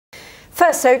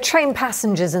First, train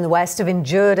passengers in the West have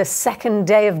endured a second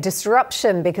day of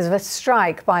disruption because of a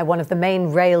strike by one of the main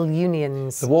rail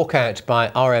unions. The walkout by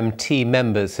RMT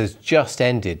members has just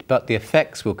ended, but the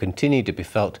effects will continue to be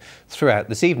felt throughout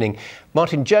this evening.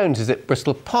 Martin Jones is at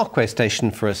Bristol Parkway station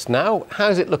for us now.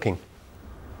 How's it looking?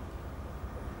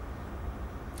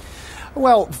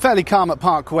 Well, fairly calm at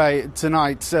Parkway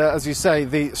tonight. As you say,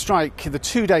 the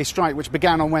two-day strike, which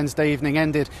began on Wednesday evening,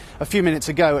 ended a few minutes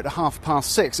ago at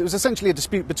 6:30. It was essentially a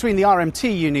dispute between the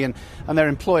RMT union and their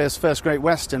employers, First Great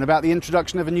Western, about the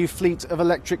introduction of a new fleet of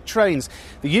electric trains.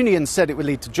 The union said it would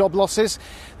lead to job losses.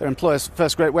 Their employers,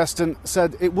 First Great Western,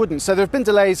 said it wouldn't. So there have been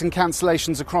delays and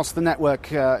cancellations across the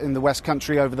network in the West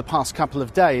Country over the past couple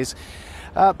of days.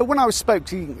 But when I was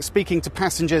speaking to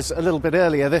passengers a little bit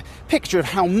earlier, the picture of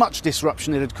how much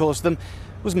disruption it had caused them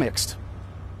was mixed.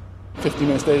 50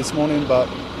 minutes day this morning, but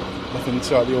nothing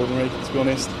too out of the ordinary, to be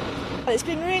honest. It's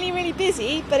been really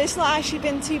busy, but it's not actually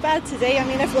been too bad today. I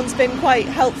mean, everyone's been quite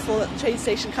helpful at the train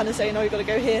station, kind of saying, oh, you've got to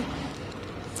go here.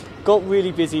 Got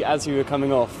really busy as we were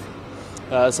coming off.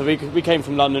 So we came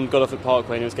from London, got off at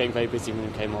Parkway, and it was getting very busy when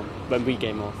we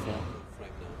came off, yeah.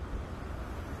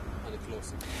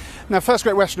 Now, First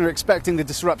Great Western are expecting the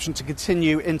disruption to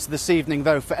continue into this evening,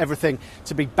 though, for everything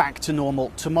to be back to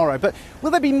normal tomorrow. But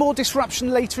will there be more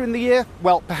disruption later in the year?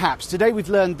 Well, perhaps. Today we've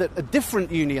learned that a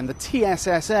different union, the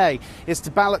TSSA, is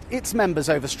to ballot its members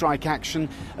over strike action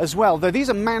as well, though these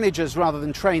are managers rather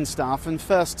than train staff, and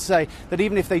First say that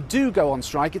even if they do go on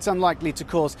strike, it's unlikely to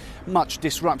cause much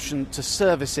disruption to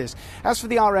services. As for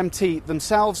the RMT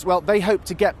themselves, well, they hope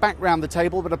to get back round the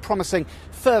table, but are promising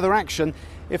further action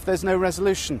if there's no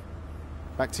resolution.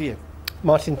 Back to you.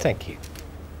 Martin, thank you.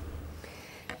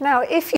 Now, if